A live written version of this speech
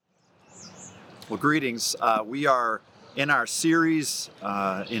Well, greetings. We are in our series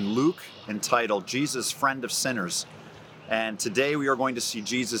in Luke entitled Jesus, Friend of Sinners. And today we are going to see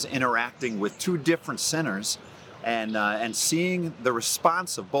Jesus interacting with two different sinners and seeing the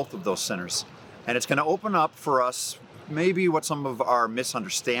response of both of those sinners. And it's going to open up for us maybe what some of our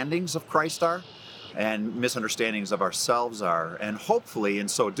misunderstandings of Christ are and misunderstandings of ourselves are. And hopefully, in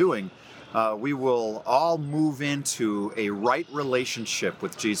so doing, we will all move into a right relationship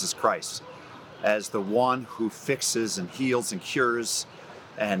with Jesus Christ as the one who fixes and heals and cures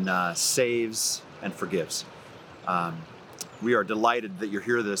and saves and forgives. We are delighted that you're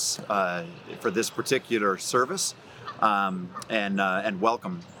here for this particular service, and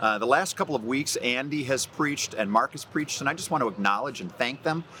welcome. The last couple of weeks, Andy has preached and Mark has preached, and I just want to acknowledge and thank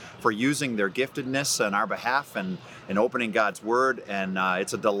them for using their giftedness on our behalf and opening God's Word, and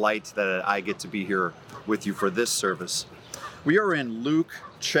it's a delight that I get to be here with you for this service. We are in Luke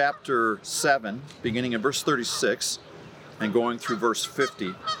chapter 7, beginning in verse 36 and going through verse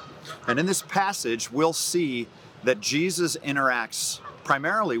 50. And in this passage, we'll see that Jesus interacts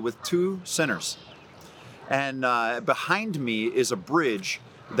primarily with two sinners. And behind me is a bridge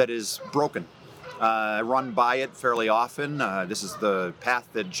that is broken. I run by it fairly often. This is the path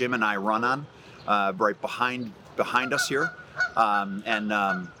that Jim and I run on, right behind us here.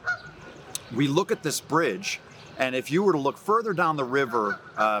 We look at this bridge, and if you were to look further down the river,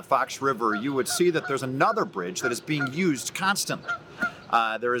 Fox River, you would see that there's another bridge that is being used constantly.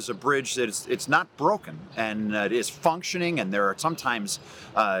 There is a bridge that it's not broken, and it is functioning, and there are sometimes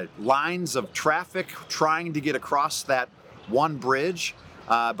lines of traffic trying to get across that one bridge,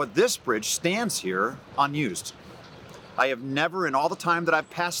 but this bridge stands here unused. I have never, in all the time that I've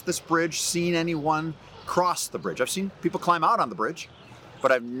passed this bridge, seen anyone cross the bridge. I've seen people climb out on the bridge,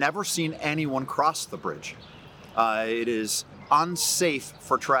 but I've never seen anyone cross the bridge. It is unsafe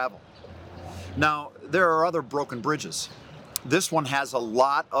for travel. Now, there are other broken bridges. This one has a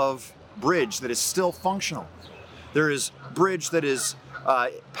lot of bridge that is still functional. There is bridge that is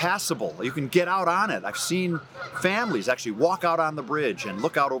passable. You can get out on it. I've seen families actually walk out on the bridge and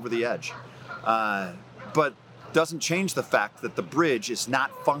look out over the edge. But doesn't change the fact that the bridge is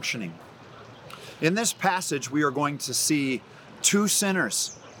not functioning. In this passage, we are going to see two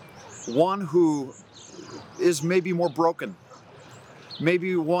sinners. One who is maybe more broken.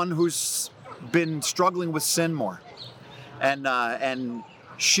 Maybe one who's been struggling with sin more. And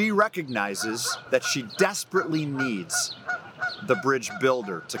she recognizes that she desperately needs the bridge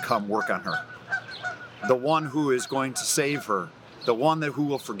builder to come work on her. The one who is going to save her. The one who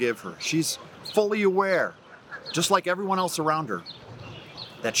will forgive her. She's fully aware, just like everyone else around her,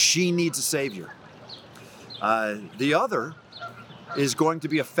 that she needs a savior. The other is going to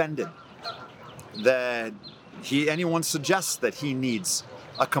be offended that anyone suggests that he needs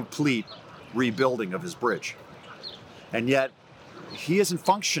a complete rebuilding of his bridge. And yet, he isn't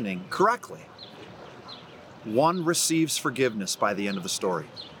functioning correctly. One receives forgiveness by the end of the story,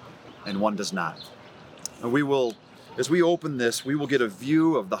 and one does not. And we will, as we open this, we will get a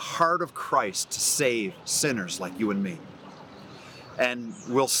view of the heart of Christ to save sinners like you and me. And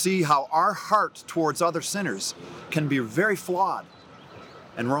we'll see how our heart towards other sinners can be very flawed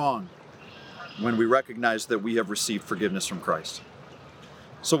and wrong when we recognize that we have received forgiveness from Christ.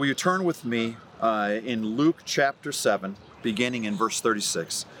 So will you turn with me in Luke chapter 7, beginning in verse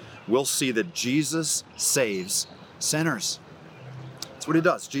 36. We'll see that Jesus saves sinners. That's what he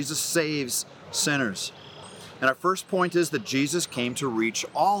does. Jesus saves sinners. And our first point is that Jesus came to reach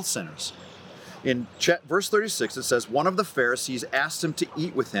all sinners. In verse 36, it says, one of the Pharisees asked him to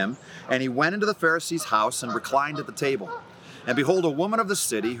eat with him, and he went into the Pharisee's house and reclined at the table. And behold, a woman of the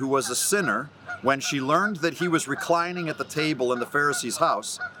city, who was a sinner, when she learned that he was reclining at the table in the Pharisee's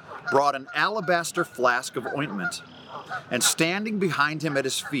house, brought an alabaster flask of ointment. And standing behind him at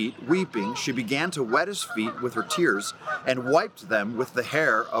his feet, weeping, she began to wet his feet with her tears, and wiped them with the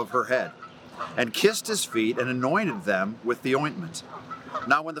hair of her head, and kissed his feet, and anointed them with the ointment.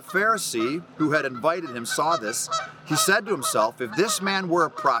 Now when the Pharisee who had invited him saw this, he said to himself, if this man were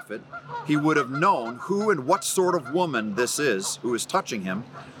a prophet, he would have known who and what sort of woman this is who is touching him,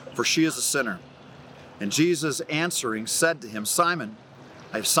 for she is a sinner. And Jesus answering said to him, Simon,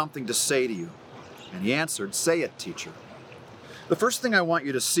 I have something to say to you. And he answered, say it, teacher. The first thing I want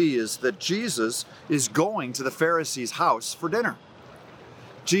you to see is that Jesus is going to the Pharisee's house for dinner.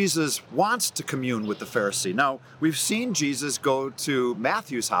 Jesus wants to commune with the Pharisee. Now, we've seen Jesus go to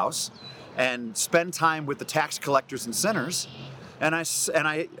Matthew's house and spend time with the tax collectors and sinners. And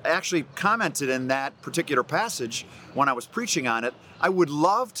I actually commented in that particular passage when I was preaching on it, I would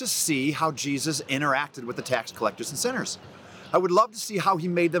love to see how Jesus interacted with the tax collectors and sinners. I would love to see how he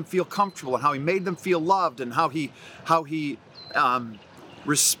made them feel comfortable and how he made them feel loved and how he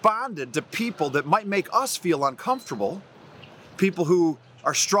responded to people that might make us feel uncomfortable, people who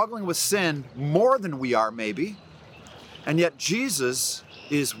are struggling with sin more than we are maybe, and yet Jesus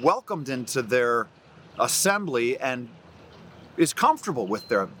is welcomed into their assembly and is comfortable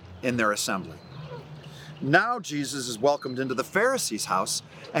with in their assembly. Now Jesus is welcomed into the Pharisees' house,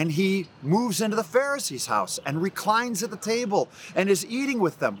 and he moves into the Pharisees' house and reclines at the table and is eating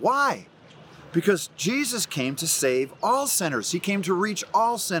with them. Why? Because Jesus came to save all sinners. He came to reach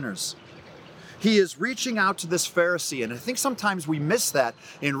all sinners. He is reaching out to this Pharisee, and I think sometimes we miss that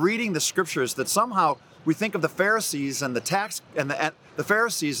in reading the scriptures, that somehow we think of the Pharisees and the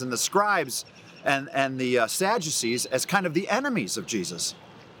Pharisees and the scribes and the Sadducees as kind of the enemies of Jesus.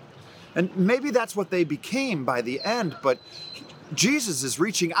 And maybe that's what they became by the end, but Jesus is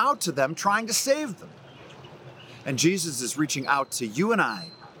reaching out to them, trying to save them. And Jesus is reaching out to you and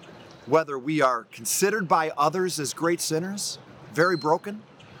I, whether we are considered by others as great sinners, very broken,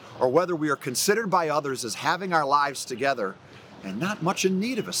 or whether we are considered by others as having our lives together and not much in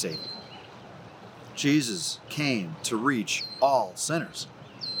need of a Savior. Jesus came to reach all sinners.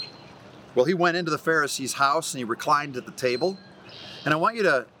 Well, he went into the Pharisee's house and he reclined at the table. And I want you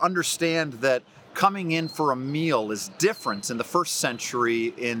to understand that coming in for a meal is different in the first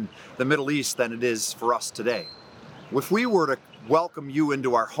century in the Middle East than it is for us today. If we were to welcome you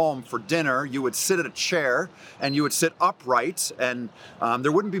into our home for dinner, you would sit at a chair and you would sit upright, and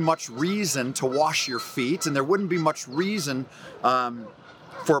there wouldn't be much reason to wash your feet, and there wouldn't be much reason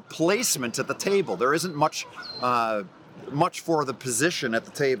for placement at the table. There isn't much for the position at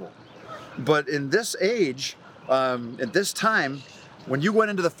the table. But in this age, at this time, when you went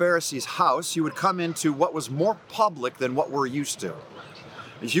into the Pharisee's house, you would come into what was more public than what we're used to.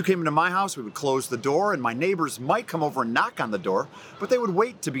 If you came into my house, we would close the door, and my neighbors might come over and knock on the door, but they would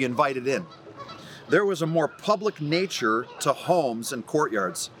wait to be invited in. There was a more public nature to homes and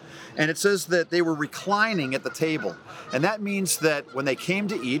courtyards. And it says that they were reclining at the table. And that means that when they came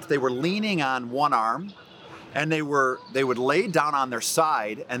to eat, they were leaning on one arm, and they would lay down on their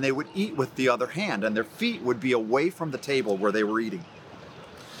side, and they would eat with the other hand, and their feet would be away from the table where they were eating.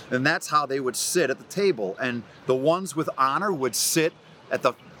 And that's how they would sit at the table. And the ones with honor would sit at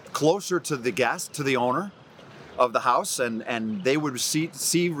the closer to the guest, to the owner of the house, and they would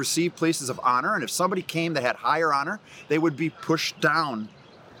receive places of honor. And if somebody came that had higher honor, they would be pushed down,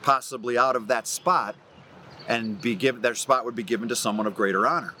 possibly out of that spot, and their spot would be given to someone of greater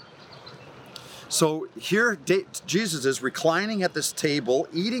honor. So here Jesus is reclining at this table,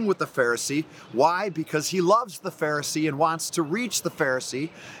 eating with the Pharisee. Why? Because he loves the Pharisee and wants to reach the Pharisee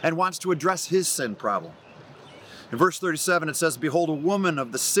and wants to address his sin problem. In verse 37, it says, "Behold, a woman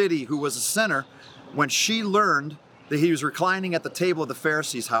of the city who was a sinner, when she learned that he was reclining at the table of the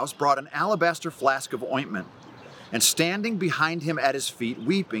Pharisee's house, brought an alabaster flask of ointment. And standing behind him at his feet,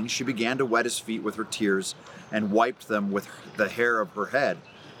 weeping, she began to wet his feet with her tears and wiped them with the hair of her head,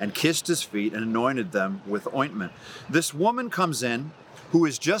 and kissed his feet and anointed them with ointment." This woman comes in who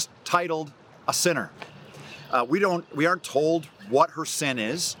is just titled a sinner. We aren't told what her sin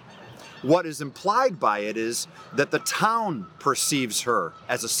is. What is implied by it is that the town perceives her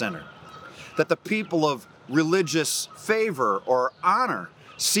as a sinner, that the people of religious favor or honor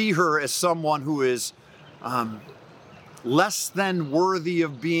see her as someone who is less than worthy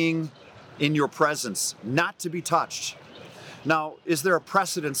of being in your presence, not to be touched. Now, is there a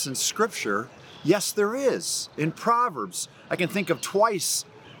precedence in Scripture? Yes, there is. In Proverbs, I can think of twice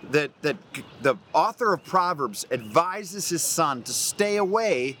that the author of Proverbs advises his son to stay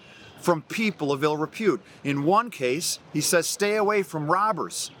away from people of ill repute. In one case, he says, stay away from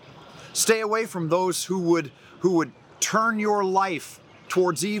robbers. Stay away from those who would turn your life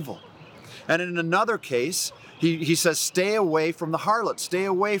towards evil. And in another case, he says, stay away from the harlot. Stay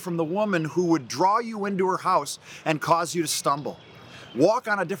away from the woman who would draw you into her house and cause you to stumble. Walk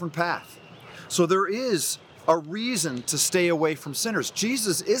on a different path. So there is a reason to stay away from sinners.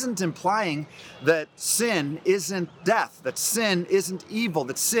 Jesus isn't implying that sin isn't death, that sin isn't evil,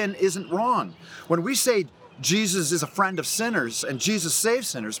 that sin isn't wrong. When we say Jesus is a friend of sinners and Jesus saves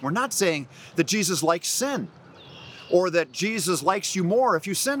sinners, we're not saying that Jesus likes sin or that Jesus likes you more if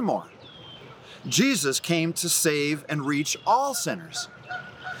you sin more. Jesus came to save and reach all sinners.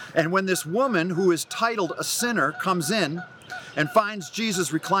 And when this woman who is titled a sinner comes in and finds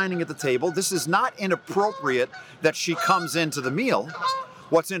Jesus reclining at the table, this is not inappropriate that she comes into the meal.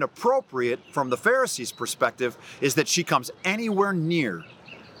 What's inappropriate from the Pharisees' perspective is that she comes anywhere near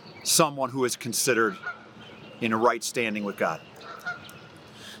someone who is considered in a right standing with God.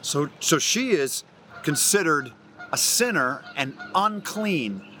 So she is considered a sinner and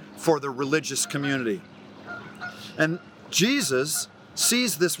unclean for the religious community. And Jesus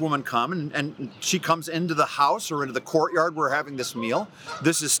sees this woman come, and she comes into the house or into the courtyard where we're having this meal.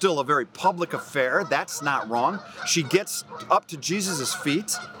 This is still a very public affair. That's not wrong. She gets up to Jesus'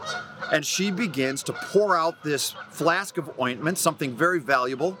 feet, and she begins to pour out this flask of ointment, something very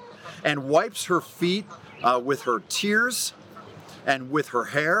valuable, and wipes her feet with her tears and with her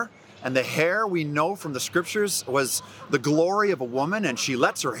hair. And the hair, we know from the scriptures, was the glory of a woman, and she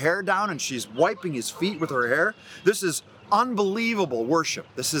lets her hair down and she's wiping his feet with her hair. This is unbelievable worship.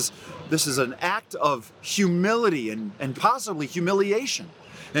 This is an act of humility and possibly humiliation.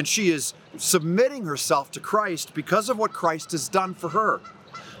 And she is submitting herself to Christ because of what Christ has done for her,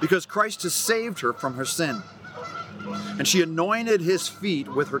 because Christ has saved her from her sin. And she anointed his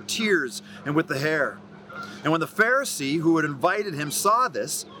feet with her tears and with the hair. And when the Pharisee who had invited him saw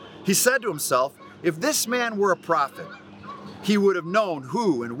this, he said to himself, if this man were a prophet, he would have known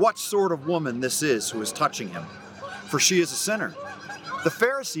who and what sort of woman this is who is touching him, for she is a sinner. The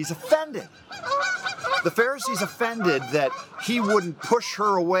Pharisees offended. The Pharisees offended that he wouldn't push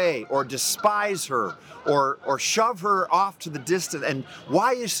her away or despise her or shove her off to the distance. And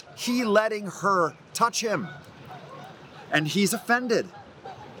why is he letting her touch him? And he's offended.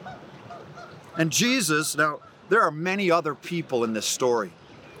 And Jesus, now there are many other people in this story.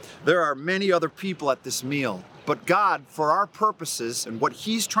 There are many other people at this meal. But God, for our purposes and what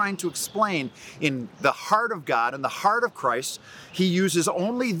he's trying to explain in the heart of God and the heart of Christ, he uses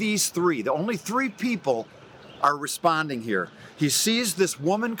only these three. The only three people are responding here. He sees this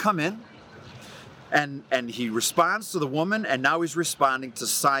woman come in, and he responds to the woman, and now he's responding to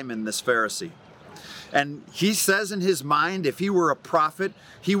Simon, this Pharisee. And he says in his mind, if he were a prophet,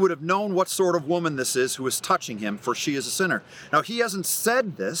 he would have known what sort of woman this is who is touching him, for she is a sinner. Now, he hasn't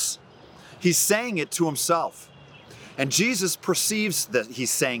said this. He's saying it to himself. And Jesus perceives that he's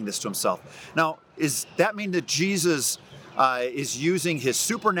saying this to himself. Now, does that mean that Jesus is using his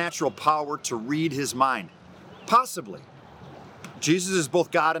supernatural power to read his mind? Possibly. Jesus is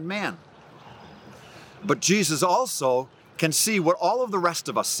both God and man. But Jesus also can see what all of the rest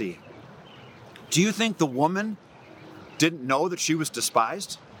of us see. Do you think the woman didn't know that she was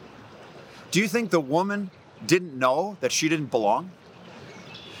despised? Do you think the woman didn't know that she didn't belong?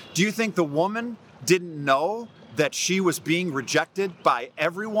 Do you think the woman didn't know that she was being rejected by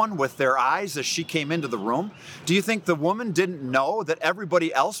everyone with their eyes as she came into the room? Do you think the woman didn't know that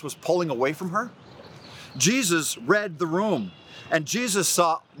everybody else was pulling away from her? Jesus read the room, and Jesus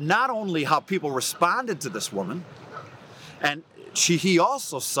saw not only how people responded to this woman, and he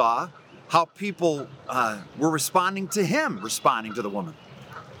also saw how people were responding to him, responding to the woman.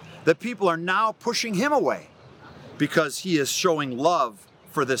 That people are now pushing him away because he is showing love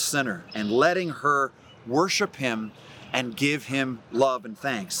for this sinner and letting her worship him and give him love and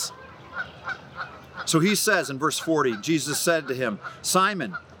thanks. So he says in verse 40, Jesus said to him,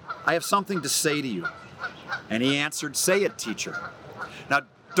 Simon, I have something to say to you. And he answered, say it, teacher. Now,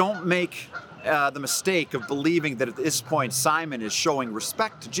 don't make the mistake of believing that at this point Simon is showing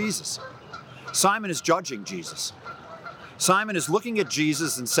respect to Jesus. Simon is judging Jesus. Simon is looking at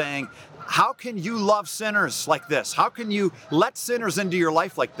Jesus and saying, how can you love sinners like this? How can you let sinners into your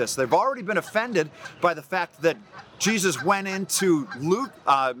life like this? They've already been offended by the fact that Jesus went into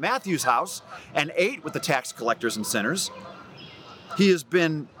Matthew's house and ate with the tax collectors and sinners. He has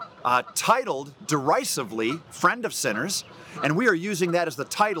been titled derisively friend of sinners, and we are using that as the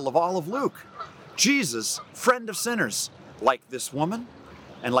title of all of Luke. Jesus, friend of sinners, like this woman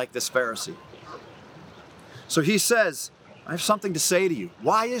and like this Pharisee. So he says, I have something to say to you.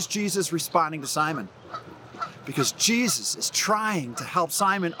 Why is Jesus responding to Simon? Because Jesus is trying to help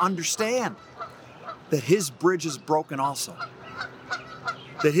Simon understand that his bridge is broken also.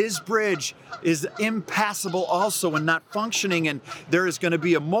 That his bridge is impassable also and not functioning, and there is going to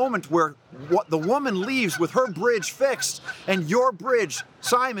be a moment where the woman leaves with her bridge fixed, and your bridge,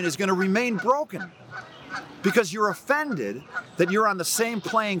 Simon, is going to remain broken because you're offended that you're on the same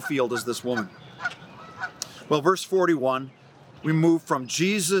playing field as this woman. Well, verse 41, we move from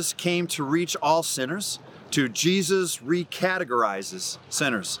Jesus came to reach all sinners to Jesus recategorizes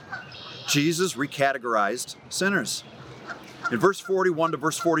sinners. Jesus recategorized sinners. In verse 41 to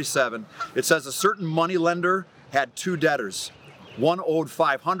verse 47, it says, a certain moneylender had two debtors. One owed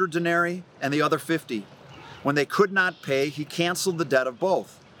 500 denarii and the other 50. When they could not pay, he canceled the debt of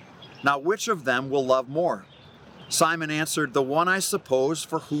both. Now, which of them will love more? Simon answered, the one, I suppose,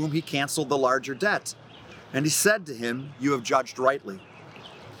 for whom he canceled the larger debt. And he said to him, you have judged rightly.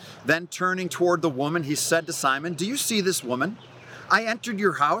 Then turning toward the woman, he said to Simon, do you see this woman? I entered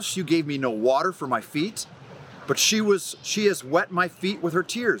your house, you gave me no water for my feet, But she has wet my feet with her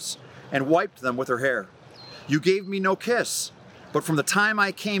tears and wiped them with her hair. You gave me no kiss, but from the time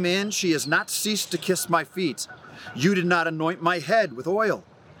I came in, she has not ceased to kiss my feet. You did not anoint my head with oil,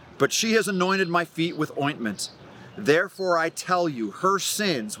 but she has anointed my feet with ointment. Therefore I tell you, her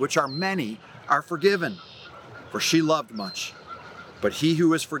sins, which are many, are forgiven, for she loved much. But he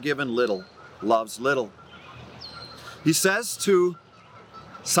who is forgiven little loves little. He says to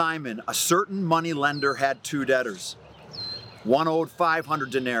Simon, a certain money lender had 2 debtors. One owed 500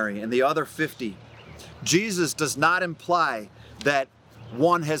 denarii and the other 50. Jesus does not imply that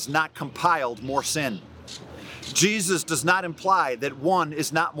one has not compiled more sin. Jesus does not imply that one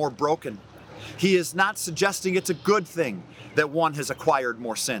is not more broken. He is not suggesting it's a good thing that one has acquired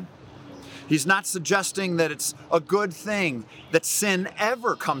more sin. He's not suggesting that it's a good thing that sin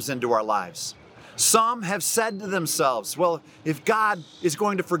ever comes into our lives. Some have said to themselves, well, if God is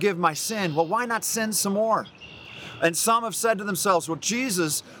going to forgive my sin, well, why not sin some more? And some have said to themselves, well,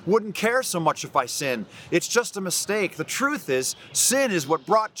 Jesus wouldn't care so much if I sin. It's just a mistake. The truth is, sin is what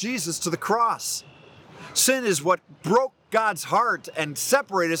brought Jesus to the cross. Sin is what broke God's heart and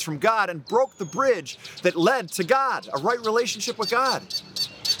separated us from God and broke the bridge that led to God, a right relationship with God.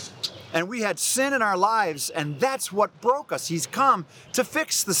 And we had sin in our lives, and that's what broke us. He's come to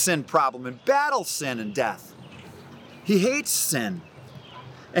fix the sin problem and battle sin and death. He hates sin.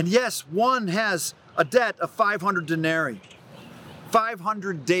 And yes, one has a debt of 500 denarii,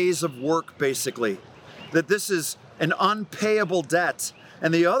 500 days of work, basically, that this is an unpayable debt.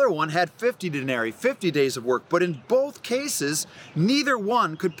 And the other one had 50 denarii, 50 days of work. But in both cases, neither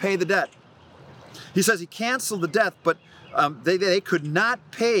one could pay the debt. He says he canceled the debt, but they could not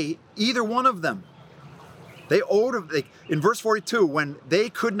pay either one of them. They owed, in verse 42, when they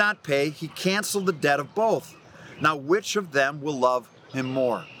could not pay, he canceled the debt of both. Now, which of them will love him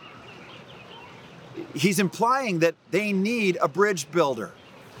more? He's implying that they need a bridge builder,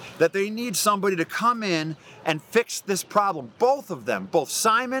 that they need somebody to come in and fix this problem. Both of them, both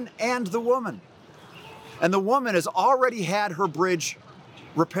Simon and the woman. And the woman has already had her bridge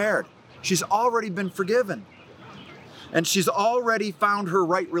repaired. She's already been forgiven. And she's already found her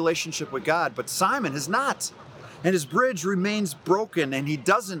right relationship with God, but Simon has not. And his bridge remains broken, and he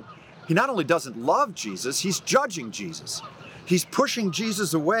not only doesn't love Jesus, he's judging Jesus. He's pushing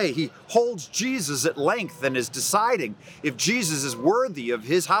Jesus away. He holds Jesus at length and is deciding if Jesus is worthy of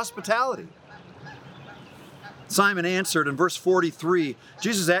his hospitality. Simon answered in verse 43,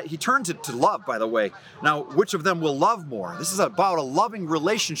 he turns it to love, by the way. Now, which of them will love more? This is about a loving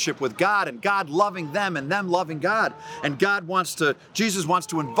relationship with God and God loving them and them loving God. And Jesus wants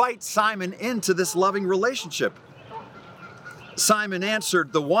to invite Simon into this loving relationship. Simon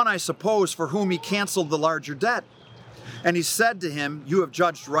answered, the one, I suppose, for whom he canceled the larger debt. And he said to him, you have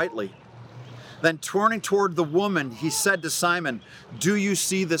judged rightly. Then turning toward the woman, he said to Simon, do you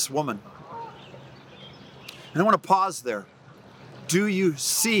see this woman? And I want to pause there. Do you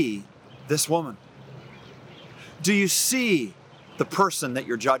see this woman? Do you see the person that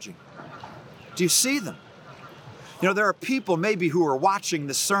you're judging? Do you see them? You know, there are people maybe who are watching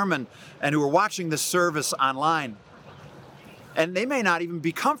this sermon and who are watching this service online, and they may not even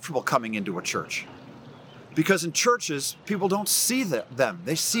be comfortable coming into a church. Because in churches, people don't see them.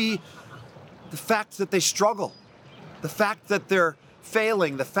 They see the fact that they struggle, the fact that they're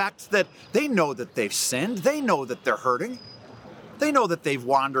failing, the fact that they know that they've sinned, they know that they're hurting, they know that they've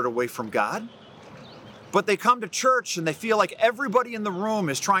wandered away from God. But they come to church and they feel like everybody in the room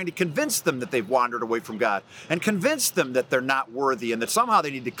is trying to convince them that they've wandered away from God and convince them that they're not worthy and that somehow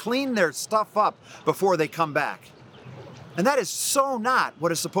they need to clean their stuff up before they come back. And that is so not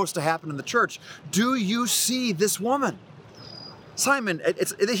what is supposed to happen in the church. Do you see this woman? Simon,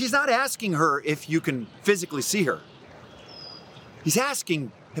 he's not asking her if you can physically see her. He's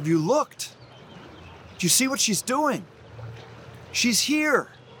asking, have you looked? Do you see what she's doing? She's here.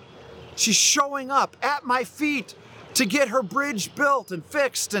 She's showing up at my feet to get her bridge built and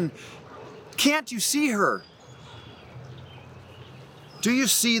fixed. And can't you see her? Do you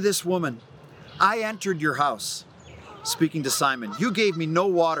see this woman? I entered your house. Speaking to Simon, you gave me no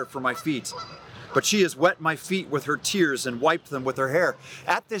water for my feet, but she has wet my feet with her tears and wiped them with her hair.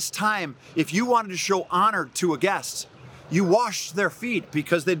 At this time, if you wanted to show honor to a guest, you washed their feet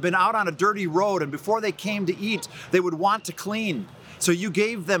because they'd been out on a dirty road, and before they came to eat, they would want to clean. So you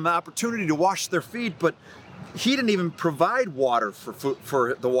gave them an opportunity to wash their feet, but he didn't even provide water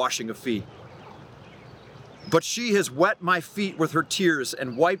for the washing of feet. But she has wet my feet with her tears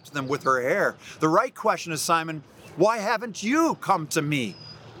and wiped them with her hair. The right question is, Simon, why haven't you come to me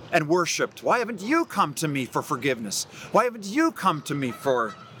and worshiped? Why haven't you come to me for forgiveness? Why haven't you come to me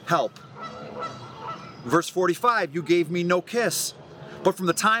for help? Verse 45, you gave me no kiss, but from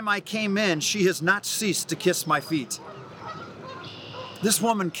the time I came in, she has not ceased to kiss my feet. This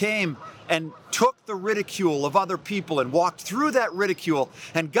woman came and took the ridicule of other people and walked through that ridicule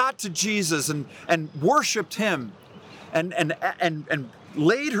and got to Jesus and worshiped him and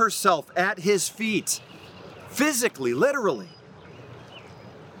laid herself at his feet, physically, literally.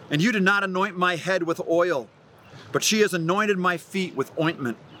 And you did not anoint my head with oil, but she has anointed my feet with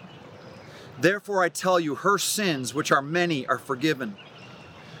ointment. Therefore I tell you, her sins, which are many, are forgiven.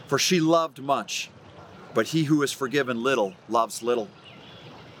 For she loved much, but he who is forgiven little loves little.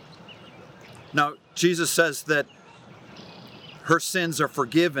 Now, Jesus says that her sins are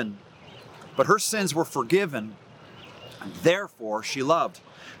forgiven, but her sins were forgiven, and therefore she loved.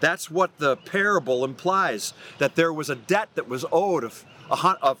 That's what the parable implies, that there was a debt that was owed of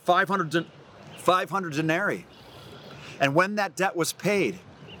 500 denarii. And when that debt was paid,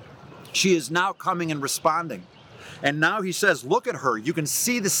 she is now coming and responding. And now he says, look at her. You can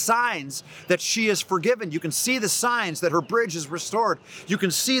see the signs that she is forgiven. You can see the signs that her bridge is restored. You can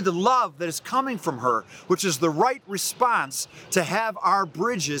see the love that is coming from her, which is the right response to have our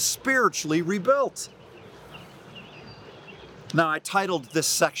bridges spiritually rebuilt. Now, I titled this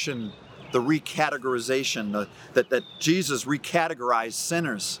section, the recategorization, that Jesus recategorized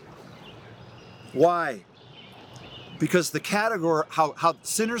sinners. Why? Because the category, how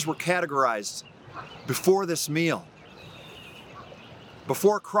sinners were categorized before this meal,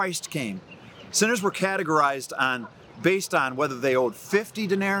 before Christ came, sinners were categorized based on whether they owed 50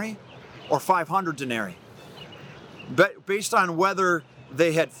 denarii or 500 denarii, based on whether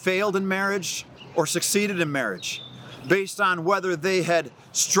they had failed in marriage or succeeded in marriage, based on whether they had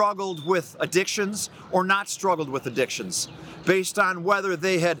struggled with addictions or not struggled with addictions, based on whether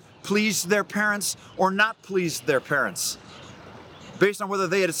they had pleased their parents or not pleased their parents, based on whether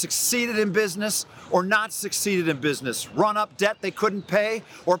they had succeeded in business or not succeeded in business, run up debt they couldn't pay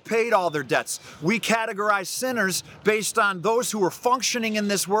or paid all their debts. We categorize sinners based on those who were functioning in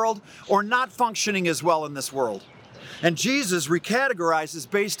this world or not functioning as well in this world. And Jesus recategorizes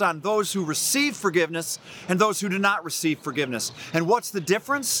based on those who receive forgiveness and those who do not receive forgiveness. And what's the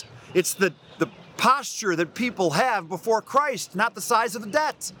difference? It's the posture that people have before Christ, not the size of the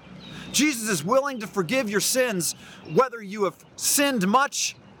debt. Jesus is willing to forgive your sins, whether you have sinned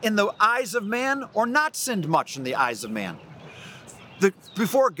much in the eyes of man or not sinned much in the eyes of man.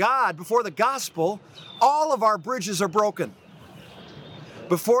 Before God, before the gospel, all of our bridges are broken.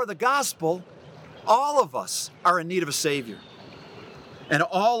 Before the gospel, all of us are in need of a Savior. And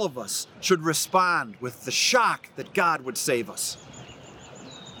all of us should respond with the shock that God would save us.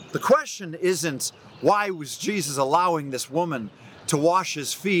 The question isn't, why was Jesus allowing this woman to wash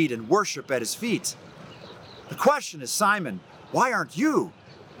his feet and worship at his feet? The question is, Simon, why aren't you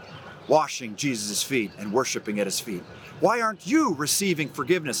washing Jesus' feet and worshiping at his feet? Why aren't you receiving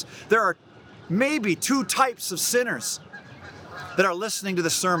forgiveness? There are maybe two types of sinners that are listening to the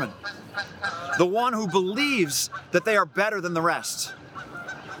sermon. The one who believes that they are better than the rest.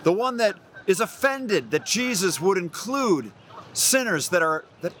 The one that is offended that Jesus would include sinners that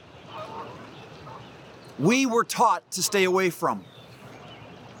we were taught to stay away from.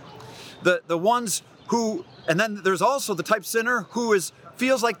 The ones who, and then there's also the type sinner who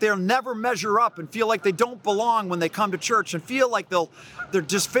feels like they'll never measure up and feel like they don't belong when they come to church and feel like they're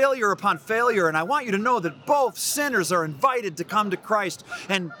just failure upon failure. And I want you to know that both sinners are invited to come to Christ,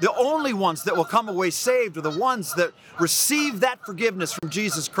 and the only ones that will come away saved are the ones that receive that forgiveness from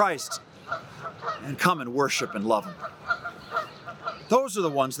Jesus Christ and come and worship and love Him. Those are the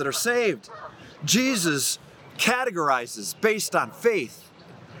ones that are saved. Jesus categorizes based on faith,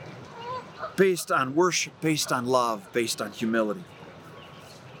 based on worship, based on love, based on humility.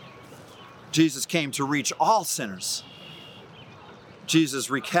 Jesus came to reach all sinners. Jesus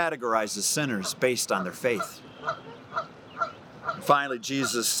recategorizes sinners based on their faith. Finally,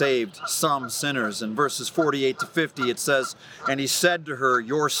 Jesus saved some sinners. In verses 48 to 50, it says, "And he said to her,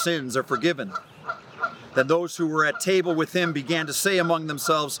 'Your sins are forgiven.' Then those who were at table with him began to say among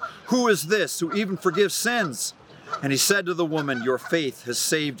themselves, 'Who is this who even forgives sins?' And he said to the woman, 'Your faith has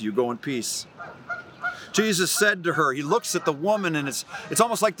saved you. Go in peace.'" Jesus said to her, he looks at the woman, and it's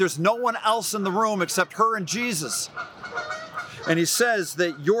almost like there's no one else in the room except her and Jesus. And he says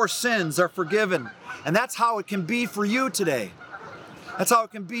that your sins are forgiven. And that's how it can be for you today. That's how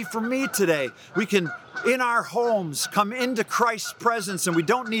it can be for me today. We can, in our homes, come into Christ's presence, and we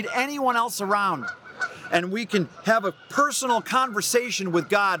don't need anyone else around. And we can have a personal conversation with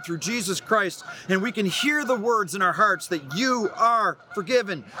God through Jesus Christ, and we can hear the words in our hearts that you are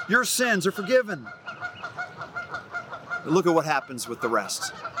forgiven. Your sins are forgiven. But look at what happens with the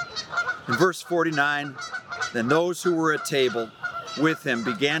rest. In verse 49, then those who were at table with him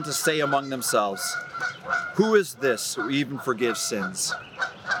began to say among themselves, "Who is this who even forgives sins?"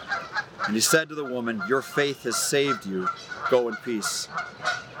 And he said to the woman, "Your faith has saved you. Go in peace."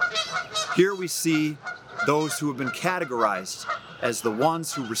 Here we see those who have been categorized as the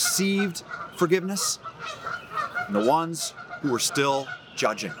ones who received forgiveness and the ones who are still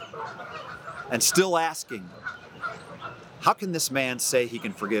judging and still asking, how can this man say he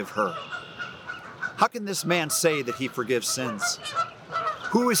can forgive her? How can this man say that he forgives sins?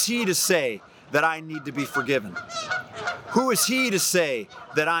 Who is he to say that I need to be forgiven? Who is he to say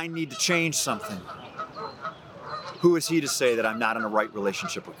that I need to change something? Who is he to say that I'm not in a right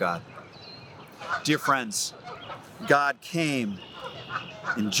relationship with God? Dear friends, God came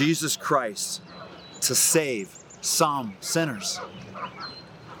in Jesus Christ to save some sinners.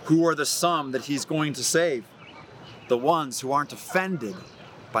 Who are the some that he's going to save? The ones who aren't offended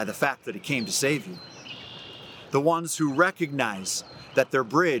by the fact that he came to save you. The ones who recognize that their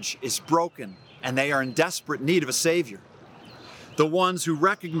bridge is broken and they are in desperate need of a Savior. The ones who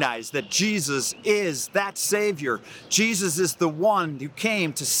recognize that Jesus is that Savior. Jesus is the one who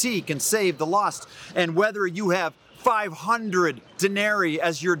came to seek and save the lost. And whether you have 500 denarii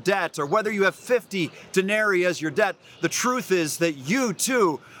as your debt, or whether you have 50 denarii as your debt, the truth is that you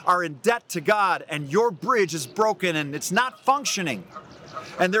too are in debt to God, and your bridge is broken and it's not functioning.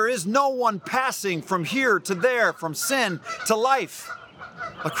 And there is no one passing from here to there, from sin to life,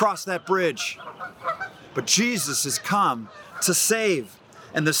 across that bridge. But Jesus has come to save.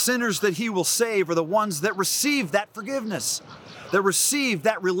 And the sinners that he will save are the ones that receive that forgiveness, that receive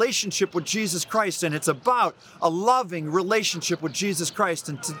that relationship with Jesus Christ. And it's about a loving relationship with Jesus Christ.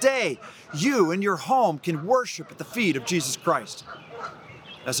 And today, you in your home can worship at the feet of Jesus Christ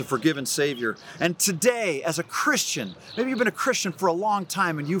as a forgiven Savior. And today, as a Christian, maybe you've been a Christian for a long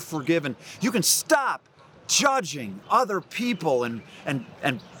time and you've forgiven, you can stop judging other people and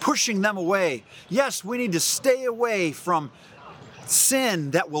pushing them away. Yes, we need to stay away from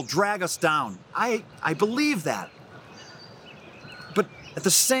sin that will drag us down. I believe that. But at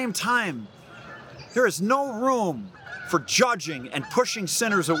the same time, there is no room for judging and pushing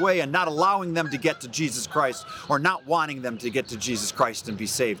sinners away and not allowing them to get to Jesus Christ, or not wanting them to get to Jesus Christ and be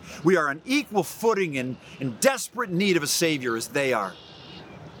saved. We are on equal footing in desperate need of a Savior as they are.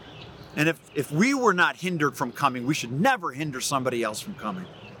 And if we were not hindered from coming, we should never hinder somebody else from coming.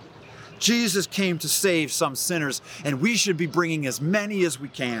 Jesus came to save some sinners, and we should be bringing as many as we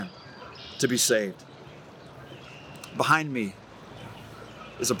can to be saved. Behind me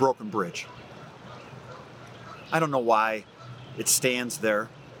is a broken bridge. I don't know why it stands there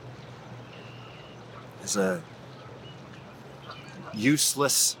as a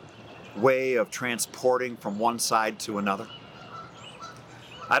useless way of transporting from one side to another.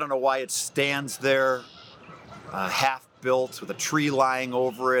 I don't know why it stands there half built with a tree lying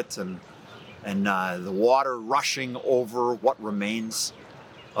over it and the water rushing over what remains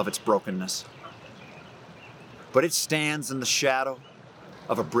of its brokenness. But it stands in the shadow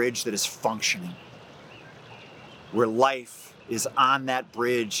of a bridge that is functioning, where life is on that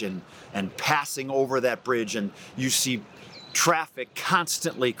bridge and passing over that bridge, and you see traffic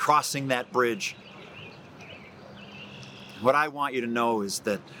constantly crossing that bridge. What I want you to know is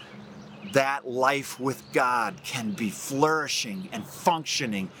that life with God can be flourishing and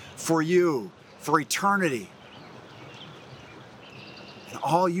functioning for you for eternity. And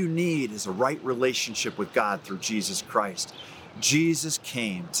all you need is a right relationship with God through Jesus Christ. Jesus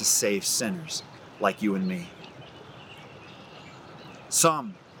came to save sinners like you and me.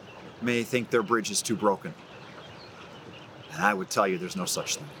 Some may think their bridge is too broken. And I would tell you there's no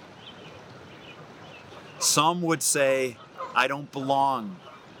such thing. Some would say, I don't belong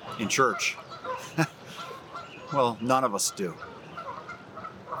in church. Well, none of us do.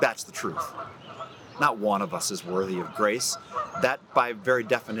 That's the truth. Not one of us is worthy of grace. That, by very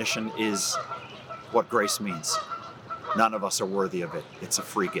definition, is what grace means. None of us are worthy of it. It's a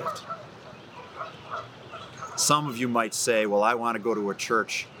free gift. Some of you might say, well, I want to go to a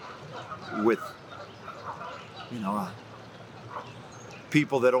church with,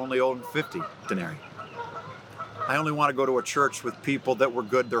 people that only own 50 denarii. I only want to go to a church with people that were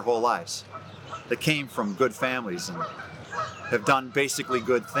good their whole lives, that came from good families and have done basically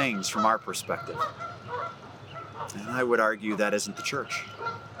good things from our perspective. And I would argue that isn't the church.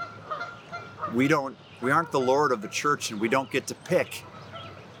 We aren't the Lord of the church, and we don't get to pick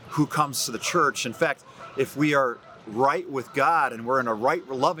who comes to the church. In fact, if we are right with God and we're in a right,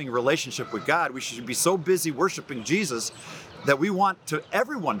 loving relationship with God, we should be so busy worshiping Jesus that we want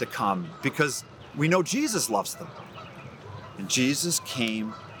everyone to come because we know Jesus loves them. And Jesus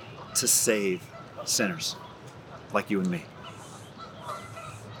came to save sinners like you and me.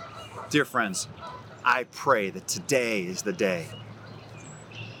 Dear friends, I pray that today is the day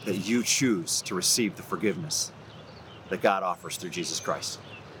that you choose to receive the forgiveness that God offers through Jesus Christ.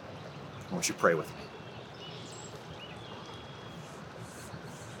 Won't you pray with me?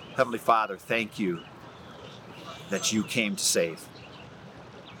 Heavenly Father, thank you that you came to save.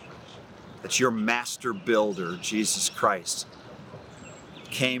 That your master builder, Jesus Christ,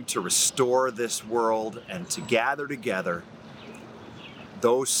 came to restore this world and to gather together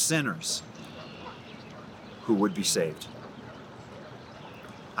those sinners who would be saved.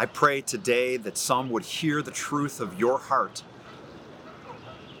 I pray today that some would hear the truth of your heart,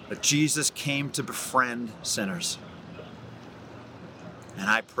 that Jesus came to befriend sinners. And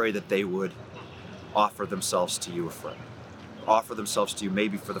I pray that they would offer themselves to you afresh, offer themselves to you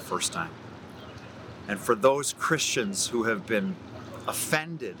maybe for the first time. And for those Christians who have been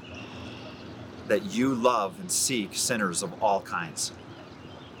offended that you love and seek sinners of all kinds,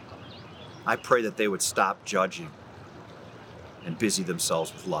 I pray that they would stop judging and busy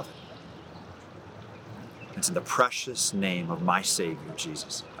themselves with loving. It's in the precious name of my Savior,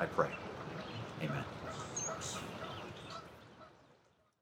 Jesus, I pray. Amen.